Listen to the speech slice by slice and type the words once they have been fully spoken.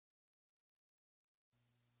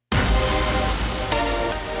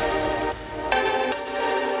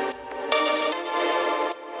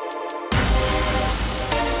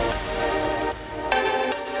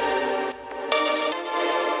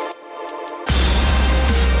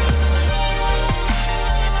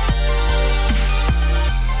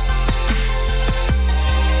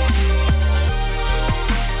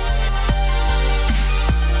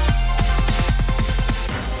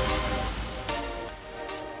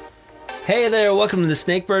Hey there, welcome to the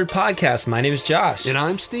Snakebird Podcast. My name is Josh. And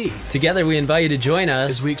I'm Steve. Together we invite you to join us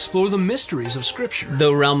as we explore the mysteries of Scripture,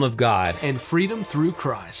 the realm of God, and freedom through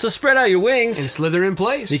Christ. So spread out your wings and slither in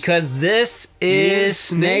place, because this is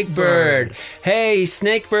Snakebird. Hey,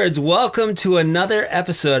 Snakebirds, welcome to another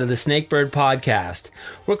episode of the Snakebird Podcast.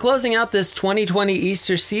 We're closing out this 2020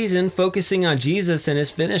 Easter season focusing on Jesus and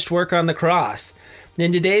his finished work on the cross.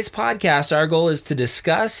 In today's podcast, our goal is to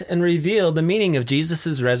discuss and reveal the meaning of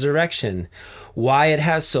Jesus' resurrection, why it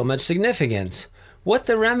has so much significance, what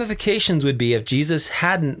the ramifications would be if Jesus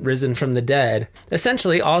hadn't risen from the dead,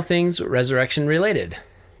 essentially all things resurrection related.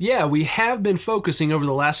 Yeah, we have been focusing over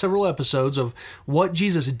the last several episodes of what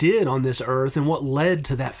Jesus did on this earth and what led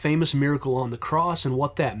to that famous miracle on the cross and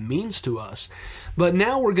what that means to us. But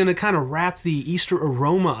now we're going to kind of wrap the Easter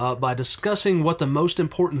aroma up by discussing what the most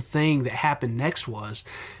important thing that happened next was,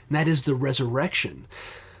 and that is the resurrection.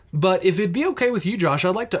 But if it'd be okay with you, Josh,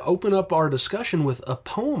 I'd like to open up our discussion with a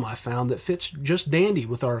poem I found that fits just dandy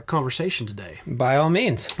with our conversation today. By all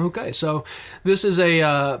means. Okay, so this is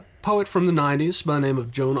a poet from the 90s by the name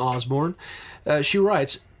of Joan Osborne. She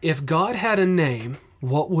writes, "If God had a name,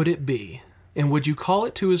 what would it be? And would you call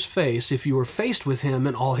it to his face if you were faced with him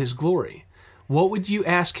in all his glory? What would you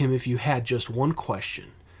ask him if you had just one question?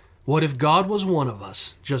 What if God was one of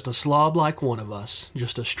us, just a slob like one of us,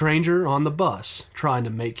 just a stranger on the bus trying to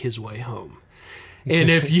make his way home?"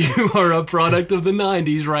 And if you are a product of the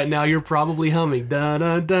 90s right now, you're probably humming dun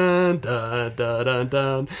dun dun dun dun dun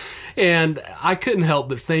dun. And I couldn't help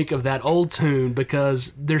but think of that old tune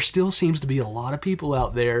because there still seems to be a lot of people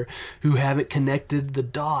out there who haven't connected the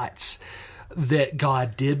dots that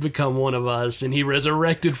God did become one of us and he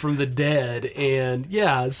resurrected from the dead. And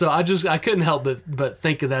yeah, so I couldn't help but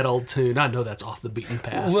think of that old tune. I know that's off the beaten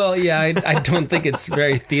path. Well, yeah, I don't think it's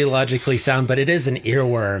very theologically sound, but it is an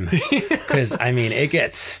earworm because, I mean, it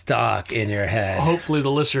gets stuck in your head. Hopefully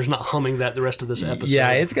the listener's not humming that the rest of this episode.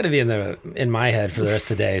 Yeah, it's going to be in my head for the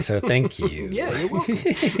rest of the day, so thank you. Yeah, you're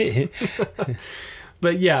welcome.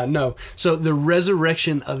 But yeah, no. So the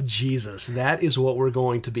resurrection of Jesus, that is what we're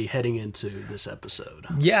going to be heading into this episode.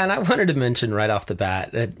 Yeah, and I wanted to mention right off the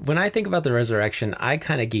bat that when I think about the resurrection, I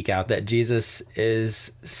kind of geek out that Jesus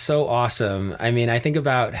is so awesome. I mean, I think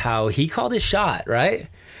about how he called his shot, right?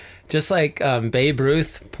 Just like Babe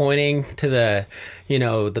Ruth pointing to the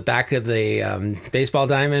back of the baseball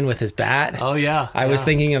diamond with his bat. Oh, yeah. I was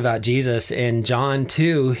thinking about Jesus in John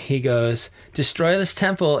 2. He goes, "Destroy this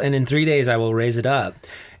temple, and in 3 days I will raise it up."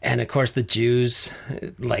 And of course, the Jews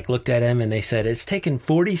looked at him and they said, "It's taken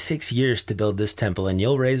 46 years to build this temple, and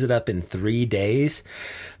you'll raise it up in 3 days."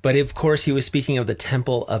 But of course, he was speaking of the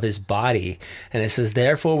temple of his body. And it says,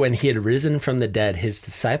 "Therefore, when he had risen from the dead, his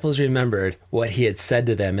disciples remembered what he had said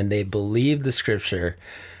to them, and they believed the scripture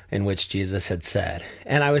in which Jesus had said."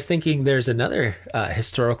 And I was thinking there's another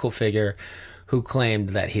historical figure who claimed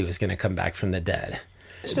that he was going to come back from the dead.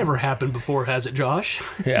 It's never happened before, has it, Josh?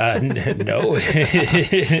 No.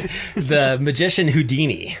 The magician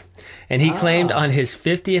Houdini. And he claimed on his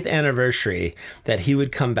 50th anniversary that he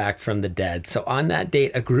would come back from the dead. So on that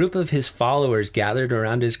date, a group of his followers gathered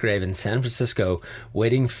around his grave in San Francisco,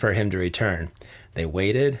 waiting for him to return. They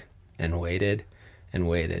waited and waited and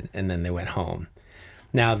waited, and then they went home.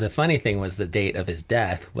 Now, the funny thing was the date of his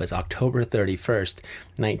death was October 31st,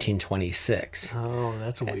 1926. Oh,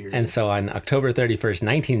 that's weird. And so on October 31st,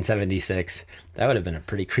 1976, that would have been a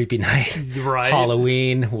pretty creepy night. Right.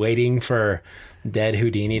 Halloween, waiting for dead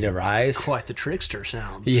Houdini to rise. Quite the trickster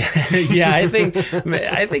sounds. Yeah, I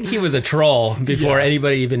think he was a troll before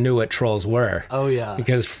anybody even knew what trolls were. Oh, yeah.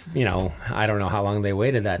 Because, I don't know how long they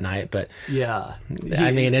waited that night, but yeah. I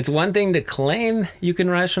mean, it's one thing to claim you can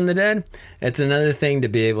rise from the dead. It's another thing to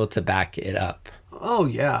be able to back it up. Oh,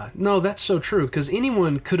 yeah. No, that's so true, because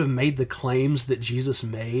anyone could have made the claims that Jesus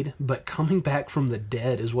made, but coming back from the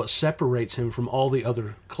dead is what separates him from all the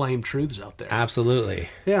other claimed truths out there. Absolutely.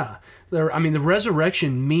 Yeah. The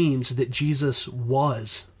resurrection means that Jesus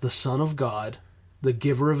was the Son of God, the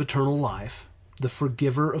giver of eternal life, the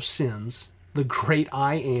forgiver of sins, the great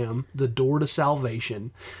I am, the door to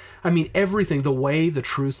salvation. I mean, everything, the way, the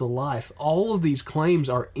truth, the life, all of these claims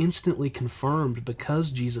are instantly confirmed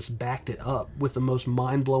because Jesus backed it up with the most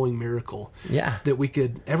mind-blowing miracle that we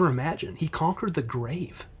could ever imagine. He conquered the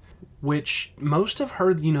grave, which most have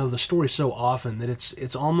heard, the story so often that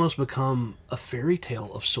it's almost become a fairy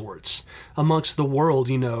tale of sorts amongst the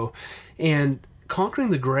world, and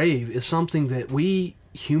conquering the grave is something that we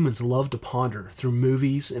humans love to ponder through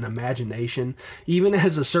movies and imagination, even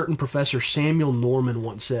as a certain Professor Samuel Norman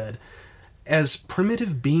once said, "As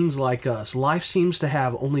primitive beings like us, life seems to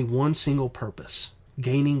have only one single purpose,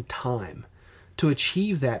 gaining time. To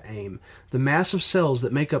achieve that aim, the mass of cells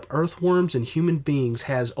that make up earthworms and human beings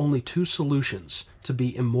has only two solutions: to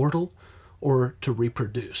be immortal or to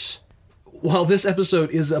reproduce. While this episode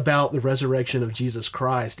is about the resurrection of Jesus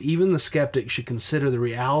Christ, even the skeptic should consider the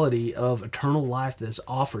reality of eternal life that is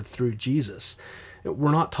offered through Jesus. We're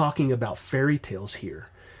not talking about fairy tales here.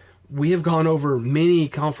 We have gone over many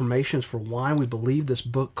confirmations for why we believe this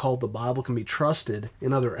book called the Bible can be trusted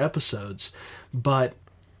in other episodes, but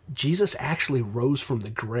Jesus actually rose from the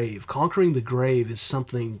grave. Conquering the grave is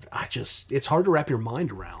something it's hard to wrap your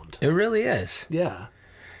mind around. It really is. Yeah.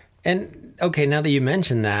 And okay, now that you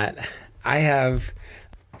mentioned that, I have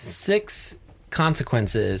 6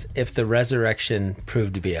 consequences if the resurrection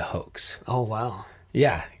proved to be a hoax. Oh, wow.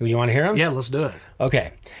 Yeah. You want to hear them? Yeah, let's do it.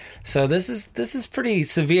 Okay. So this is pretty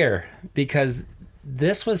severe because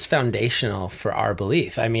this was foundational for our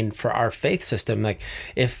belief. I mean, for our faith system. Like,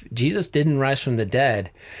 if Jesus didn't rise from the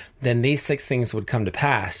dead, then these 6 things would come to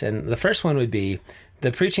pass. And the first one would be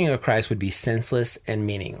the preaching of Christ would be senseless and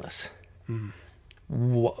meaningless.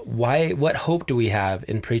 Why? What hope do we have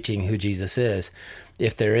in preaching who Jesus is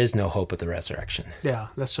if there is no hope of the resurrection? Yeah,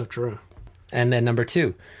 that's so true. And then number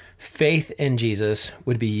 2, faith in Jesus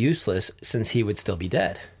would be useless since he would still be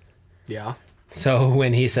dead. Yeah. So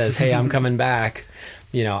when he says, hey, I'm coming back,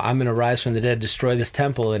 I'm going to rise from the dead, destroy this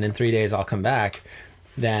temple, and in 3 days I'll come back,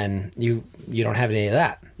 then you don't have any of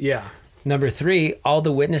that. Yeah. Number 3, all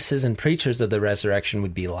the witnesses and preachers of the resurrection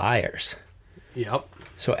would be liars. Yep.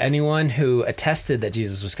 So anyone who attested that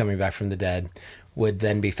Jesus was coming back from the dead would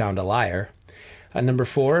then be found a liar. Number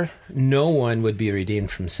 4, no one would be redeemed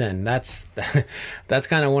from sin. That's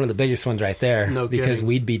kind of one of the biggest ones right there. No kidding. Because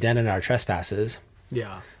we'd be dead in our trespasses.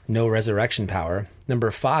 Yeah. No resurrection power.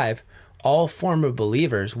 Number 5, all former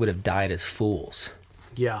believers would have died as fools.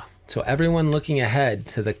 Yeah. So everyone looking ahead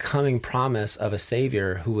to the coming promise of a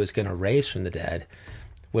Savior who was going to raise from the dead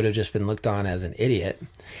would have just been looked on as an idiot.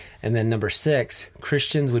 And then number 6,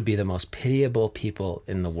 Christians would be the most pitiable people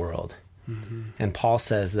in the world. Mm-hmm. And Paul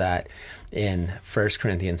says that in 1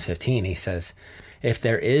 Corinthians 15. He says, if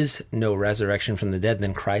there is no resurrection from the dead,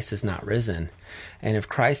 then Christ is not risen. And if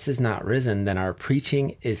Christ is not risen, then our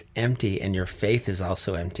preaching is empty and your faith is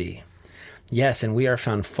also empty. Yes, and we are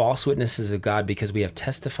found false witnesses of God because we have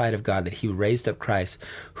testified of God that he raised up Christ,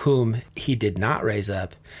 whom he did not raise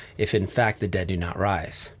up, if in fact the dead do not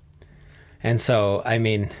rise. And so, I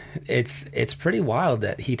mean, it's pretty wild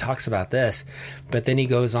that he talks about this, but then he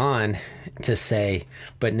goes on to say,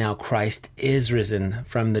 but now Christ is risen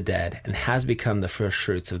from the dead and has become the first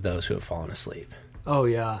fruits of those who have fallen asleep. Oh,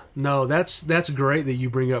 yeah. No, that's great that you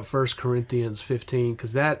bring up 1 Corinthians 15,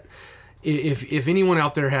 because that, if anyone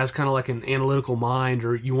out there has kind of like an analytical mind,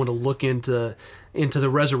 or you want to look into the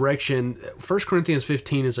resurrection, 1 Corinthians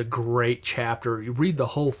 15 is a great chapter. You read the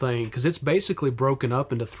whole thing because it's basically broken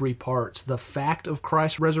up into 3 parts: the fact of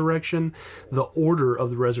Christ's resurrection, the order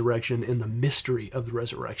of the resurrection, and the mystery of the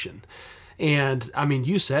resurrection. And I mean,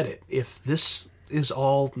 you said it. If this is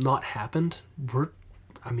all not happened, we're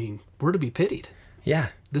to be pitied. Yeah.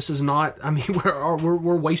 This is not,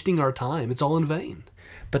 we're wasting our time. It's all in vain.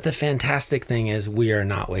 But the fantastic thing is we are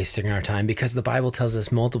not wasting our time, because the Bible tells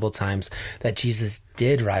us multiple times that Jesus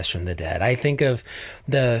did rise from the dead. I think of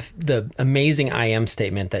the amazing I am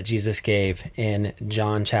statement that Jesus gave in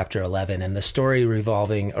John chapter 11 and the story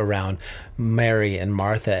revolving around Mary and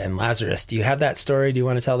Martha and Lazarus. Do you have that story? Do you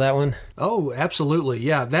want to tell that one? Oh, absolutely.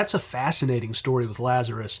 Yeah, that's a fascinating story with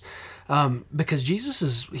Lazarus. Because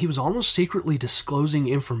he was almost secretly disclosing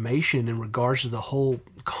information in regards to the whole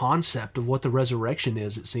concept of what the resurrection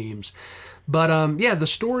is, it seems. But the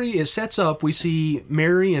story, it sets up, we see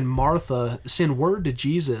Mary and Martha send word to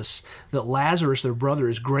Jesus that Lazarus, their brother,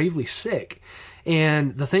 is gravely sick.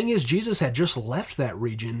 And the thing is, Jesus had just left that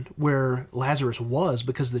region where Lazarus was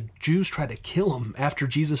because the Jews tried to kill him after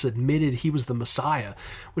Jesus admitted he was the Messiah,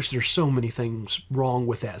 which there's so many things wrong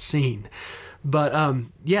with that scene. But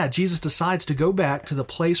Jesus decides to go back to the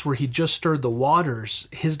place where he just stirred the waters.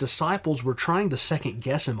 His disciples were trying to second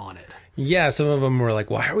guess him on it. Yeah, some of them were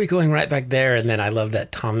like, why are we going right back there? And then I love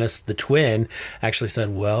that Thomas the twin actually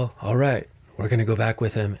said, well, all right, we're going to go back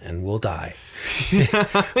with him and we'll die.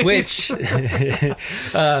 Which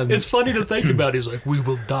it's funny to think about. He's like, we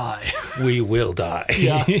will die. We will die.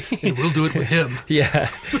 Yeah, and we'll do it with him. Yeah,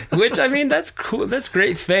 which, I mean, that's cool. That's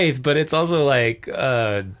great faith, but it's also like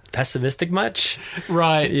pessimistic much.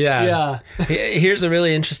 Right. Yeah. Here's a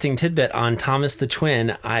really interesting tidbit on Thomas the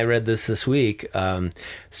twin. I read this week.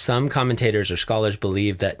 Some commentators or scholars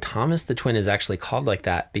believe that Thomas the twin is actually called like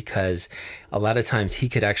that because a lot of times he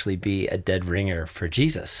could actually be a dead ringer for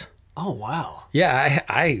Jesus. Oh, wow. Yeah,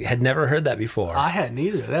 I had never heard that before. I hadn't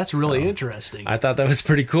either. That's really interesting. I thought that was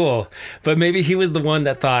pretty cool. But maybe he was the one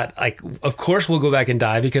that thought, like, of course we'll go back and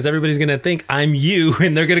die because everybody's going to think I'm you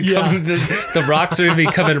and they're going to come, the rocks are going to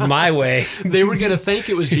be coming my way. They were going to think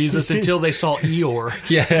it was Jesus until they saw Eeyore.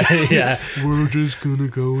 Yeah. We're just going to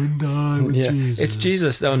go and die with Jesus. It's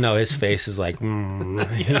Jesus. Oh, no, his face is like,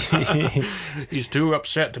 He's too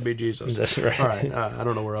upset to be Jesus. That's right. All right. I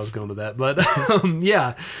don't know where I was going with that, but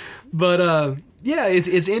yeah. But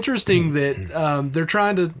it's interesting that they're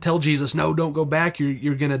trying to tell Jesus, no, don't go back.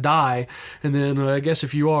 You're going to die. And then I guess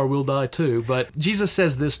if you are, we'll die too. But Jesus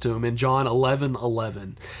says this to him in John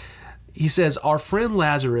 11:11. He says, our friend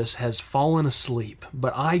Lazarus has fallen asleep,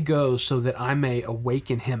 but I go so that I may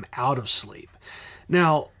awaken him out of sleep.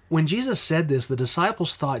 Now, when Jesus said this, the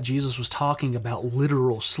disciples thought Jesus was talking about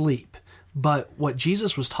literal sleep. But what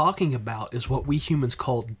Jesus was talking about is what we humans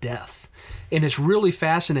call death. And it's really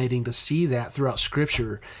fascinating to see that throughout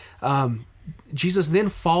Scripture. Jesus then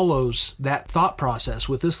follows that thought process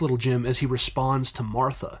with this little gem as he responds to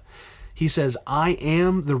Martha. He says, I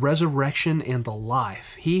am the resurrection and the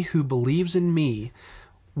life. He who believes in me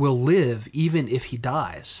will live even if he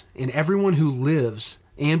dies. And everyone who lives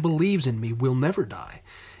and believes in me will never die.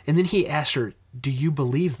 And then he asks her, do you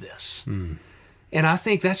believe this? And I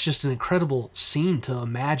think that's just an incredible scene to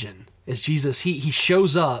imagine. As Jesus, he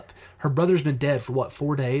shows up. Her brother's been dead for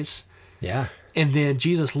 4 days? Yeah. And then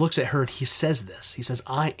Jesus looks at her and he says this. He says,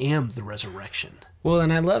 I am the resurrection. Well,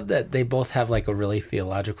 and I love that they both have like a really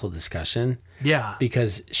theological discussion. Yeah.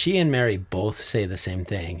 Because she and Mary both say the same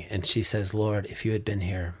thing. And she says, Lord, if you had been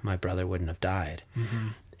here, my brother wouldn't have died. Mm-hmm.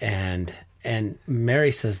 And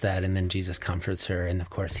Mary says that, and then Jesus comforts her. And of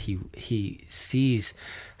course, he sees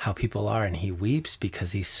how people are, and he weeps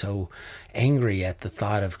because he's so angry at the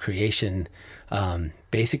thought of creation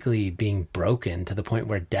basically being broken to the point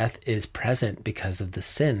where death is present because of the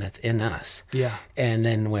sin that's in us. Yeah. And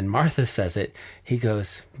then when Martha says it, he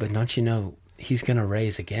goes, but don't you know he's going to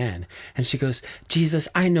raise again? And she goes, Jesus,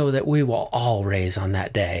 I know that we will all raise on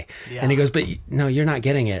that day. Yeah. And he goes, but no, you're not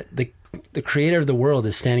getting it. The creator of the world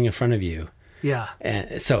is standing in front of you. Yeah.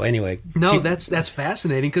 And so anyway. No, that's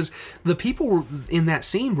fascinating because the people in that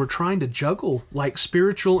scene were trying to juggle like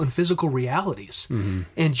spiritual and physical realities. Mm-hmm.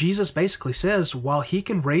 And Jesus basically says, while he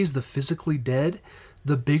can raise the physically dead,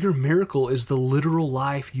 the bigger miracle is the literal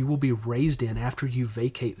life you will be raised in after you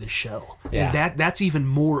vacate this shell. Yeah. And that's even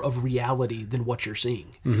more of reality than what you're seeing.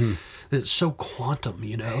 Mm-hmm. It's so quantum,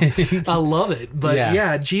 I love it. But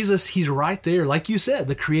yeah, Jesus, he's right there. Like you said,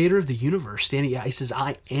 the creator of the universe standing out. He says,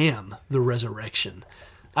 I am the resurrection.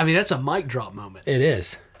 I mean, that's a mic drop moment. It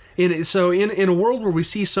is. So in a world where we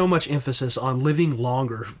see so much emphasis on living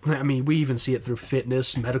longer, I mean, we even see it through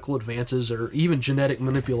fitness, medical advances, or even genetic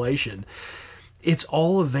manipulation. It's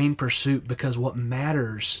all a vain pursuit because what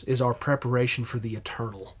matters is our preparation for the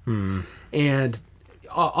eternal. Mm. And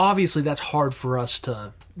obviously that's hard for us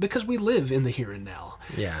to, because we live in the here and now.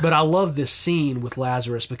 Yeah. But I love this scene with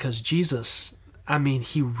Lazarus because Jesus, I mean,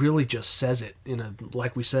 he really just says it in a,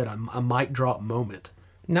 like we said, a mic drop moment.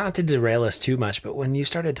 Not to derail us too much, but when you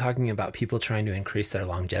started talking about people trying to increase their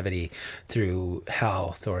longevity through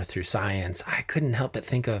health or through science, I couldn't help but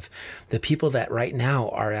think of the people that right now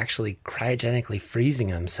are actually cryogenically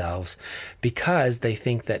freezing themselves because they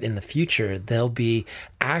think that in the future there'll be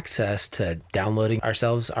access to downloading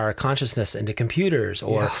our consciousness into computers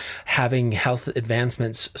or having health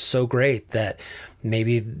advancements so great that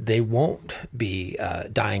maybe they won't be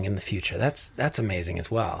dying in the future. That's amazing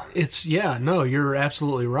as well. You're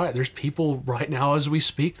absolutely right. There's people right now as we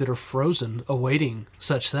speak that are frozen awaiting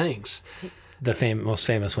such things. The most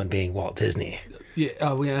famous one being Walt Disney. Yeah,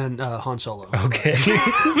 and Han Solo. Okay.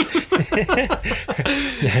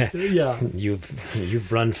 Yeah.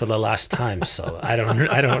 You've run for the last time, so I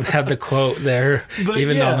don't have the quote there, but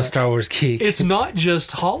even though I'm a Star Wars geek. It's not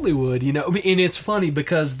just Hollywood, and it's funny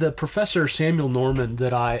because the professor Samuel Norman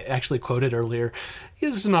that I actually quoted earlier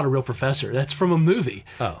is not a real professor. That's from a movie.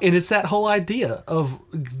 Oh. And it's that whole idea of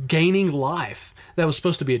gaining life. That was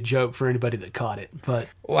supposed to be a joke for anybody that caught it, but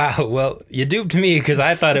wow. Well, you duped me because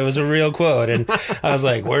I thought it was a real quote, and I was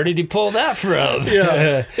like, "Where did he pull that from?"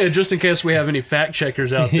 Yeah. Just in case we have any fact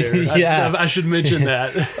checkers out there, I should mention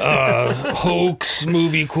that hoax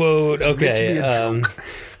movie quote. Okay. All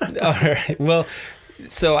right. Well.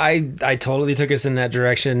 So I totally took us in that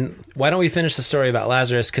direction. Why don't we finish the story about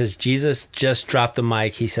Lazarus? Because Jesus just dropped the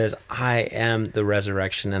mic. He says, I am the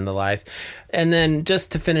resurrection and the life. And then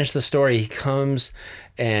just to finish the story, he comes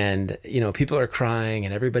and, people are crying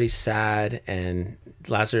and everybody's sad. And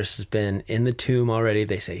Lazarus has been in the tomb already.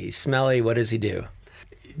 They say he's smelly. What does he do?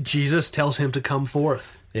 Jesus tells him to come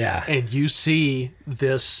forth. Yeah. And you see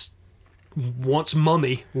this once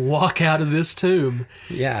mummy walk out of this tomb.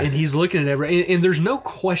 Yeah. And he's looking at everything. And there's no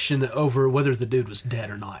question over whether the dude was dead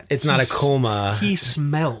or not. It's not a coma. He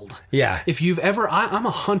smelled. Yeah. If you've ever... I'm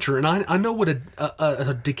a hunter, and I know what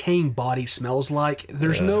a decaying body smells like.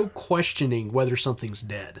 There's no questioning whether something's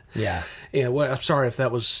dead. Yeah. Yeah, well, I'm sorry if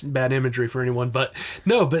that was bad imagery for anyone, but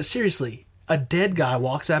no, but seriously, a dead guy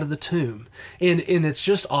walks out of the tomb, and it's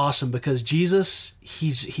just awesome because Jesus,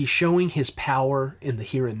 he's showing his power in the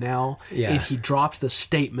here and now, and he dropped the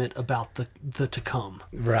statement about the to come.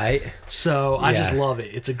 Right. So I just love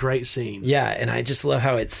it. It's a great scene. Yeah, and I just love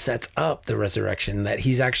how it sets up the resurrection, that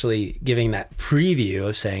he's actually giving that preview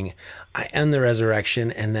of saying, I am the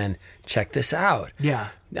resurrection, and then check this out. Yeah.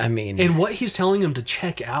 I mean... And what he's telling them to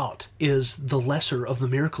check out is the lesser of the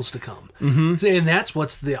miracles to come. Mm-hmm. And that's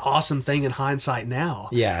what's the awesome thing in hindsight now.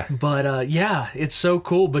 Yeah. But it's so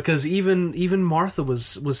cool because even Martha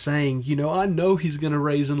was saying, I know he's going to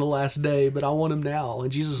raise in the last day, but I want him now.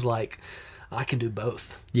 And Jesus is like, I can do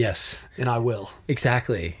both. Yes. And I will.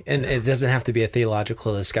 Exactly. And it doesn't have to be a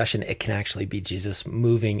theological discussion. It can actually be Jesus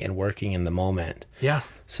moving and working in the moment. Yeah.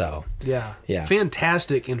 So, yeah. Yeah.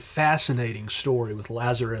 Fantastic and fascinating story with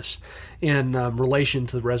Lazarus in relation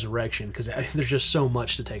to the resurrection, because there's just so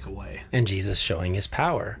much to take away. And Jesus showing his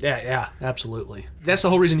power. Yeah, absolutely. That's the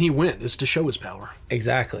whole reason he went, is to show his power.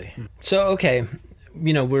 Exactly. So, okay,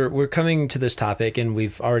 we're coming to this topic, and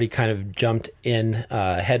we've already kind of jumped in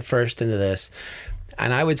head first into this.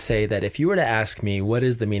 And I would say that if you were to ask me what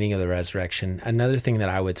is the meaning of the resurrection, another thing that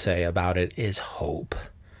I would say about it is hope.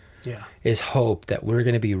 Yeah. Is hope that we're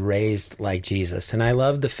going to be raised like Jesus. And I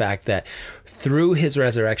love the fact that through his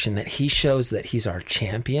resurrection that he shows that he's our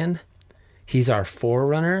champion, he's our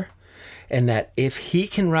forerunner, and that if he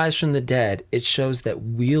can rise from the dead, it shows that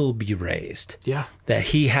we'll be raised. Yeah. That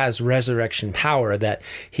he has resurrection power, that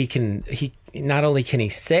he not only can he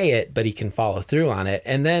say it, but he can follow through on it.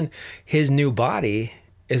 And then his new body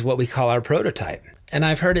is what we call our prototype. And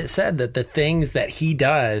I've heard it said that the things that he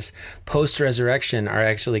does post-resurrection are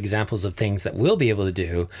actually examples of things that we'll be able to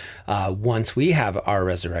do once we have our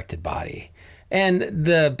resurrected body. And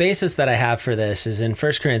the basis that I have for this is in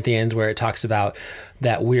 1 Corinthians, where it talks about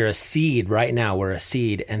that we're a seed. Right now, we're a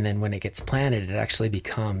seed. And then when it gets planted, it actually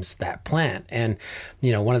becomes that plant. And,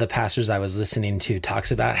 one of the pastors I was listening to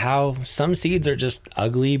talks about how some seeds are just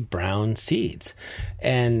ugly brown seeds.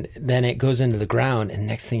 And then it goes into the ground, and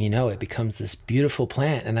next thing you know, it becomes this beautiful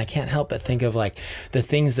plant. And I can't help but think of like the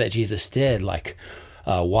things that Jesus did, like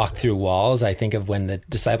walk through walls. I think of when the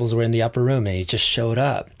disciples were in the upper room and he just showed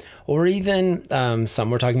up. Or even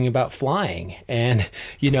some were talking about flying, and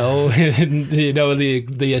the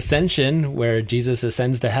ascension where Jesus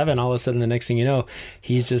ascends to heaven. All of a sudden, the next thing you know,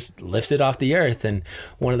 he's just lifted off the earth. And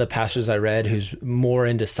one of the pastors I read, who's more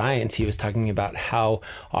into science, he was talking about how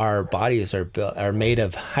our bodies are made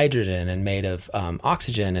of hydrogen and made of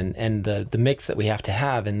oxygen, and the mix that we have to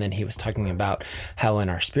have. And then he was talking about how in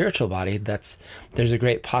our spiritual body, there's a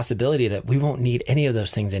great possibility that we won't need any of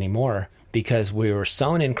those things anymore, because we were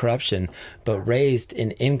sown in corruption, but raised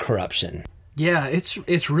in incorruption. Yeah,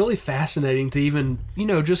 it's really fascinating to even,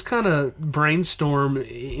 just kind of brainstorm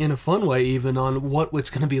in a fun way even on what it's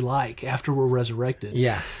going to be like after we're resurrected.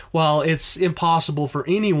 Yeah. While it's impossible for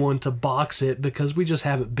anyone to box it because we just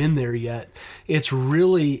haven't been there yet, it's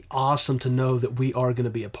really awesome to know that we are going to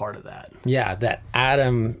be a part of that. Yeah, that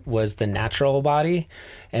Adam was the natural body,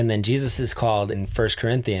 and then Jesus is called in 1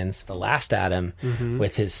 Corinthians the last Adam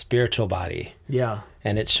with his spiritual body. Yeah.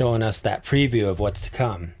 And it's showing us that preview of what's to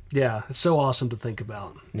come. Yeah, it's so awesome to think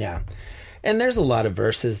about. Yeah. And there's a lot of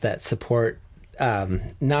verses that support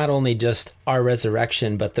not only just our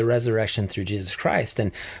resurrection, but the resurrection through Jesus Christ.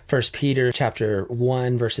 And 1 Peter chapter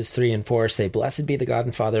 1, verses 3 and 4 say, "Blessed be the God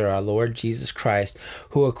and Father of our Lord Jesus Christ,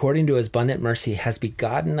 who according to his abundant mercy has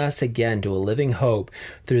begotten us again to a living hope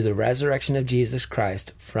through the resurrection of Jesus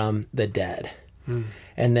Christ from the dead."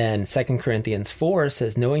 And then 2 Corinthians 4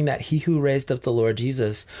 says, "Knowing that he who raised up the Lord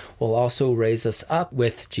Jesus will also raise us up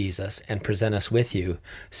with Jesus and present us with you,"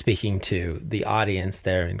 speaking to the audience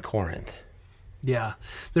there in Corinth. Yeah,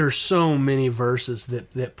 there are so many verses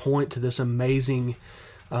that point to this amazing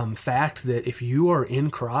fact that if you are in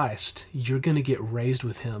Christ, you're going to get raised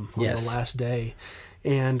with him on the last day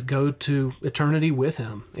and go to eternity with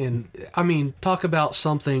him. And I mean, talk about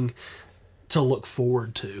something to look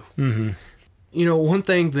forward to. Mm-hmm. One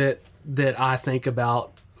thing that I think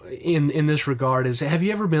about in this regard is, have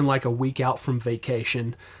you ever been like a week out from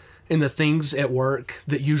vacation And the things at work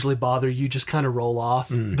that usually bother you just kind of roll off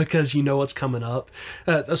because you know what's coming up.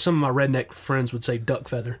 Some of my redneck friends would say duck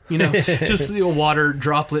feather. Just the water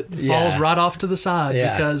droplet falls right off to the side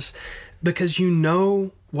because you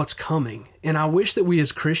know what's coming. And I wish that we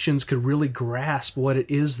as Christians could really grasp what it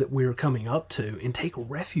is that we're coming up to and take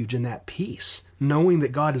refuge in that peace, knowing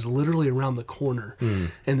that God is literally around the corner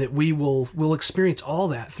and that we'll experience all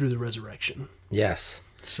that through the resurrection. Yes.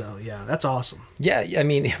 So, yeah, that's awesome. Yeah, I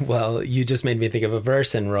mean, well, you just made me think of a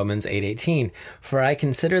verse in Romans 8:18. For I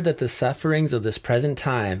consider that the sufferings of this present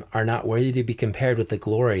time are not worthy to be compared with the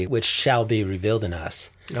glory which shall be revealed in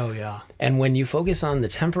us. Oh, yeah. And when you focus on the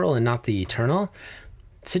temporal and not the eternal,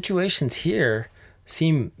 situations here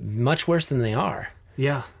seem much worse than they are.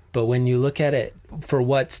 Yeah. But when you look at it for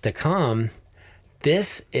what's to come,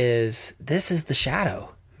 this is the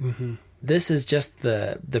shadow. Mm-hmm. This is just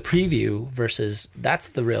the preview versus that's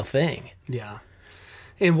the real thing. Yeah.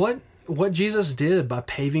 And what Jesus did by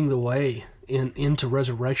paving the way into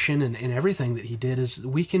resurrection and everything that he did is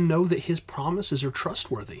we can know that his promises are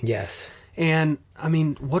trustworthy. Yes. And, I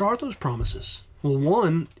mean, what are those promises? Well,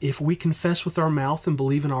 one, if we confess with our mouth and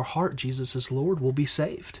believe in our heart Jesus is Lord, we'll be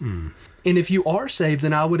saved. And if you are saved,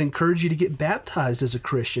 then I would encourage you to get baptized as a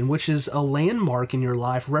Christian, which is a landmark in your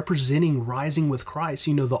life representing rising with Christ,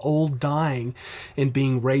 the old dying and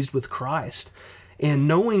being raised with Christ. And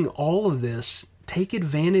knowing all of this, take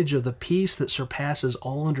advantage of the peace that surpasses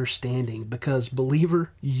all understanding because, believer,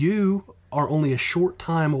 you are only a short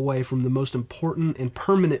time away from the most important and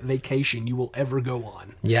permanent vacation you will ever go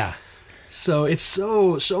on. Yeah. So it's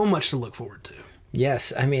so much to look forward to.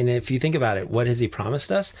 Yes. I mean, if you think about it, what has he promised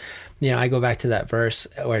us? I go back to that verse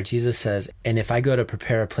where Jesus says, and if I go to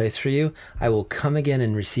prepare a place for you, I will come again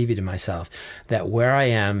and receive you to myself, that where I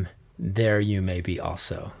am, there you may be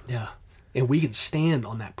also. Yeah. And we can stand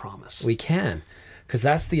on that promise. We can, because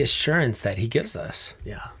that's the assurance that he gives us.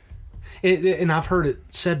 Yeah. And I've heard it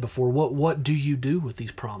said before, what do you do with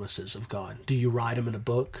these promises of God? Do you write them in a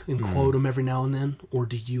book and quote them every now and then? Or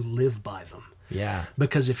do you live by them? Yeah.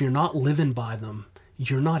 Because if you're not living by them,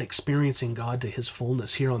 you're not experiencing God to his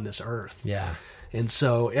fullness here on this earth. Yeah. And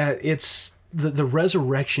so it's the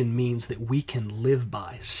resurrection means that we can live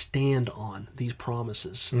by, stand on these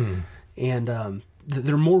promises. And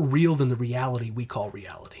they're more real than the reality we call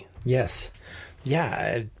reality. Yes.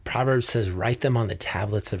 Yeah, Proverbs says, write them on the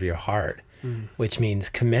tablets of your heart, which means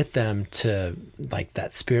commit them to like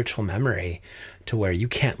that spiritual memory to where you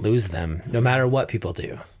can't lose them no matter what people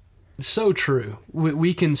do. So true.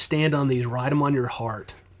 We can stand on these, write them on your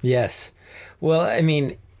heart. Yes. Well, I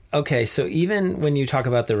mean, okay, so even when you talk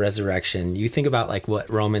about the resurrection, you think about like what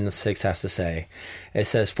Romans 6 has to say. It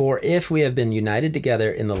says, for if we have been united together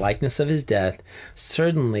in the likeness of his death,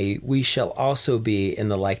 certainly we shall also be in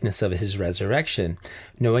the likeness of his resurrection,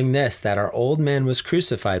 knowing this, that our old man was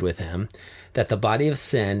crucified with him, that the body of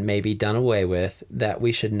sin may be done away with, that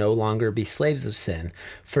we should no longer be slaves of sin.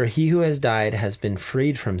 For he who has died has been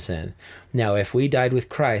freed from sin. Now, if we died with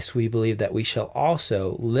Christ, we believe that we shall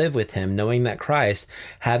also live with him, knowing that Christ,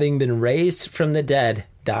 having been raised from the dead,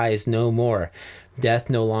 dies no more. Death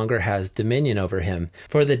no longer has dominion over him.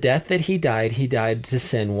 For the death that he died to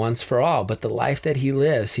sin once for all. But the life that he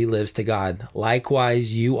lives to God.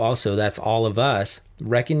 Likewise, you also, that's all of us,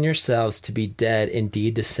 reckon yourselves to be dead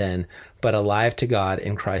indeed to sin, but alive to God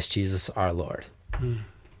in Christ Jesus our Lord.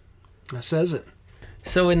 That says it.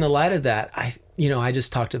 So in the light of that, I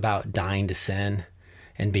just talked about dying to sin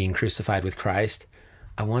and being crucified with Christ.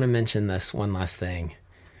 I want to mention this one last thing,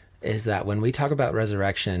 is that when we talk about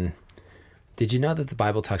resurrection, did you know that the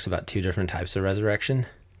Bible talks about two different types of resurrection?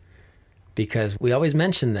 Because we always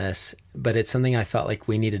mention this, but it's something I felt like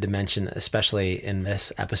we needed to mention, especially in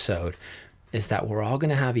this episode, is that we're all going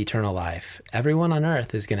to have eternal life. Everyone on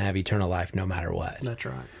earth is going to have eternal life no matter what. That's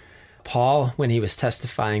right. Paul, when he was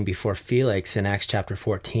testifying before Felix in Acts chapter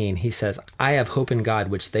 14, he says, I have hope in God,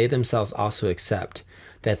 which they themselves also accept,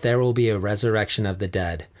 that there will be a resurrection of the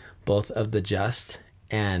dead, both of the just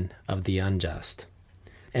and of the unjust.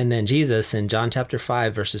 And then Jesus in John chapter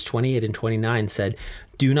 5, verses 28 and 29 said,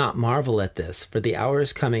 do not marvel at this, for the hour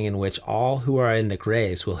is coming in which all who are in the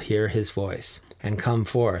graves will hear his voice and come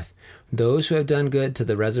forth, those who have done good to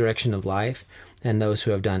the resurrection of life, and those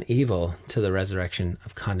who have done evil to the resurrection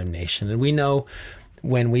of condemnation. And we know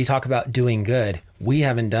when we talk about doing good, we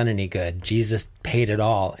haven't done any good. Jesus paid it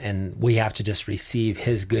all, and we have to just receive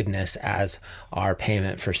his goodness as our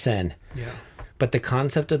payment for sin. Yeah. But the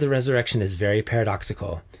concept of the resurrection is very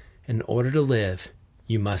paradoxical. In order to live,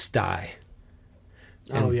 you must die.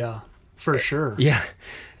 Oh, yeah, for sure. Yeah,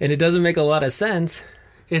 and it doesn't make a lot of sense.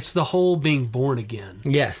 It's the whole being born again.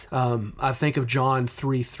 Yes. I think of John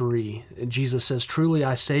 3:3. Jesus says, "Truly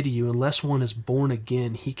I say to you, unless one is born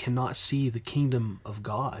again, he cannot see the kingdom of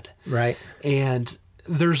God." Right. And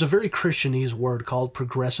there's a very Christianese word called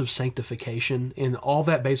progressive sanctification, and all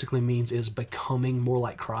that basically means is becoming more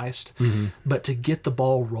like Christ. Mm-hmm. But to get the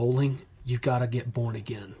ball rolling, you got to get born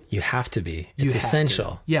again. You have to be. You It's have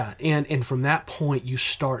essential. to. Yeah, and from that point, you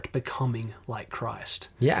start becoming like Christ.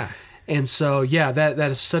 Yeah. And so, yeah, that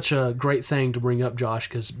is such a great thing to bring up, Josh,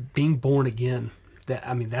 because being born again,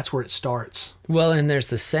 that's where it starts. Well, and there's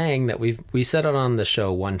the saying that we said it on the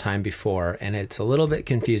show one time before, and it's a little bit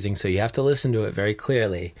confusing, so you have to listen to it very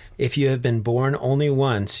clearly. If you have been born only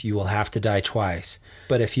once, you will have to die twice.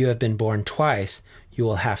 But if you have been born twice, you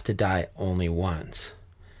will have to die only once.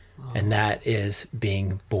 Oh. And that is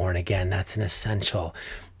being born again. That's an essential.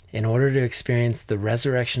 In order to experience the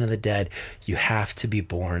resurrection of the dead, you have to be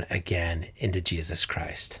born again into Jesus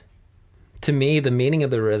Christ. To me, the meaning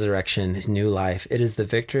of the resurrection is new life. It is the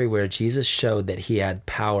victory where Jesus showed that he had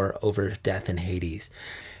power over death and Hades.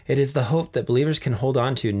 It is the hope that believers can hold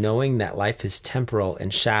on to, knowing that life is temporal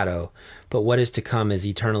and shadow, but what is to come is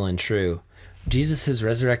eternal and true. Jesus'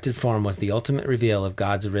 resurrected form was the ultimate reveal of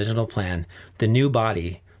God's original plan, the new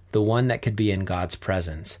body, the one that could be in God's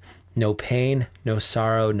presence. No pain, no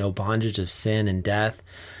sorrow, no bondage of sin and death.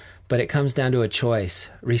 But it comes down to a choice.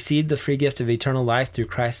 Receive the free gift of eternal life through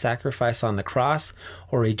Christ's sacrifice on the cross,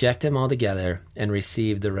 or reject him altogether and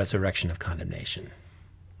receive the resurrection of condemnation.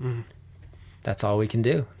 Mm. That's all we can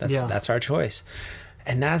do. That's our choice.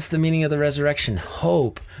 And that's the meaning of the resurrection.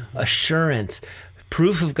 Hope, assurance,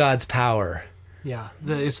 proof of God's power. Yeah,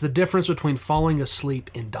 it's the difference between falling asleep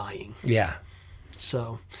and dying. Yeah.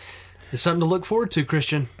 So it's something to look forward to,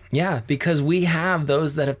 Christian. Yeah, because we have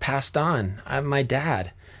those that have passed on. My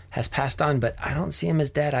dad has passed on, but I don't see him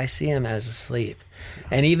as dead. I see him as asleep.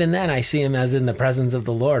 And even then, I see him as in the presence of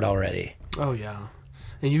the Lord already. Oh, yeah.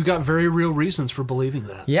 And you got very real reasons for believing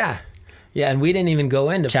that. Yeah. Yeah, and we didn't even go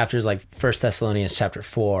into chapters like 1 Thessalonians chapter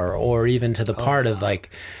 4, or even to the part of like,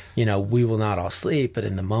 we will not all sleep, but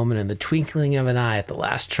in the moment, in the twinkling of an eye at the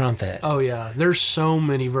last trumpet. Oh, yeah. There's so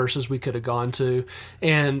many verses we could have gone to.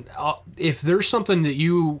 And if there's something that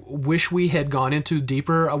you wish we had gone into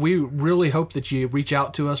deeper, we really hope that you reach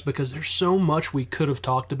out to us, because there's so much we could have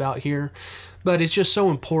talked about here. But it's just so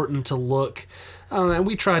important to look. And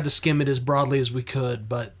we tried to skim it as broadly as we could,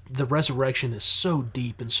 but the resurrection is so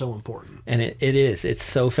deep and so important. And it is. It's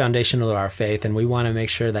so foundational to our faith, and we want to make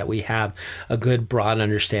sure that we have a good, broad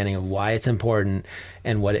understanding of why it's important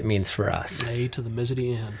and what it means for us. A to the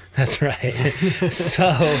Mizzy N. That's right.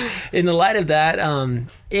 So, in the light of that,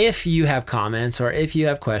 if you have comments or if you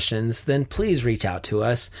have questions, then please reach out to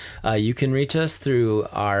us. You can reach us through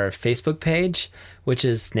our Facebook page, which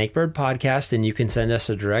is Snakebird Podcast, and you can send us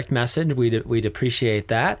a direct message. We'd appreciate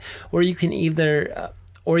that. Or you can even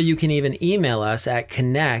email us at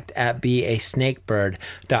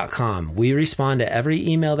connect@beasnakebird.com. We respond to every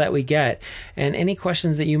email that we get, and any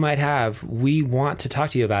questions that you might have, we want to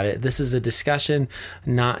talk to you about it. This is a discussion,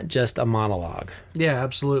 not just a monologue. Yeah,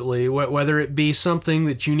 absolutely. Whether it be something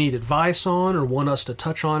that you need advice on or want us to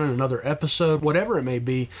touch on in another episode, whatever it may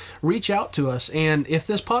be, reach out to us. And if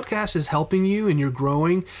this podcast is helping you and you're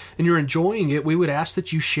growing and you're enjoying it, we would ask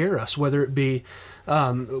that you share us, whether it be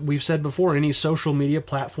we've said before, any social media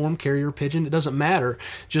platform, carrier pigeon, it doesn't matter.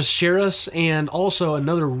 Just share us. And also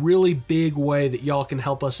another really big way that y'all can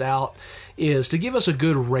help us out is to give us a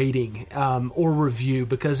good rating or review,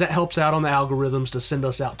 because that helps out on the algorithms to send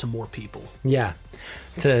us out to more people. Yeah.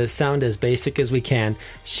 To sound as basic as we can,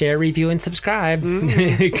 share, review, and subscribe,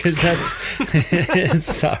 because that's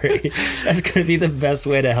sorry, that's going to be the best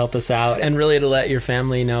way to help us out, and really to let your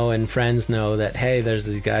family know and friends know that, hey, there's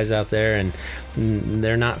these guys out there, and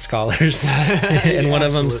they're not scholars, and one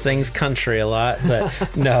of them sings country a lot, but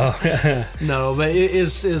no. No, but it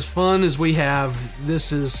is as fun as we have.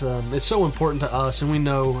 This is it's so important to us, and we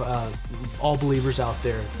know all believers out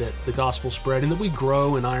there that the gospel spread and that we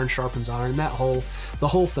grow, and iron sharpens iron, the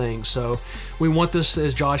whole thing. So we want this,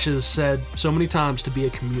 as Josh has said so many times, to be a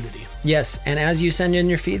community. Yes, and as you send in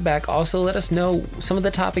your feedback, also let us know some of the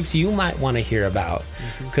topics you might want to hear about,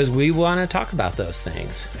 because we want to talk about those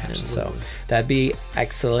things. Absolutely. And so that'd be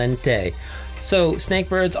excelente. So,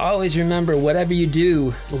 Snakebirds, always remember, whatever you do,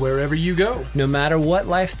 wherever you go, no matter what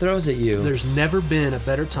life throws at you, there's never been a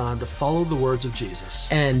better time to follow the words of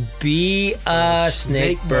Jesus. And be a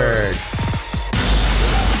snakebird.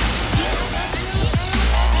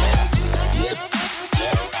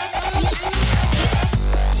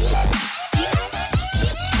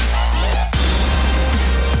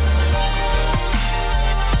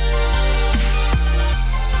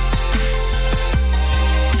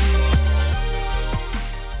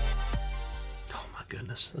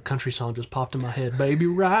 goodness. The country song just popped in my head. Baby,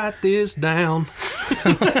 write this down.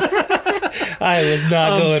 I was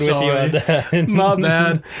not going with you on that. My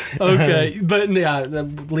bad. Okay. But yeah,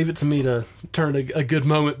 leave it to me to turn a good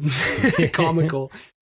moment comical.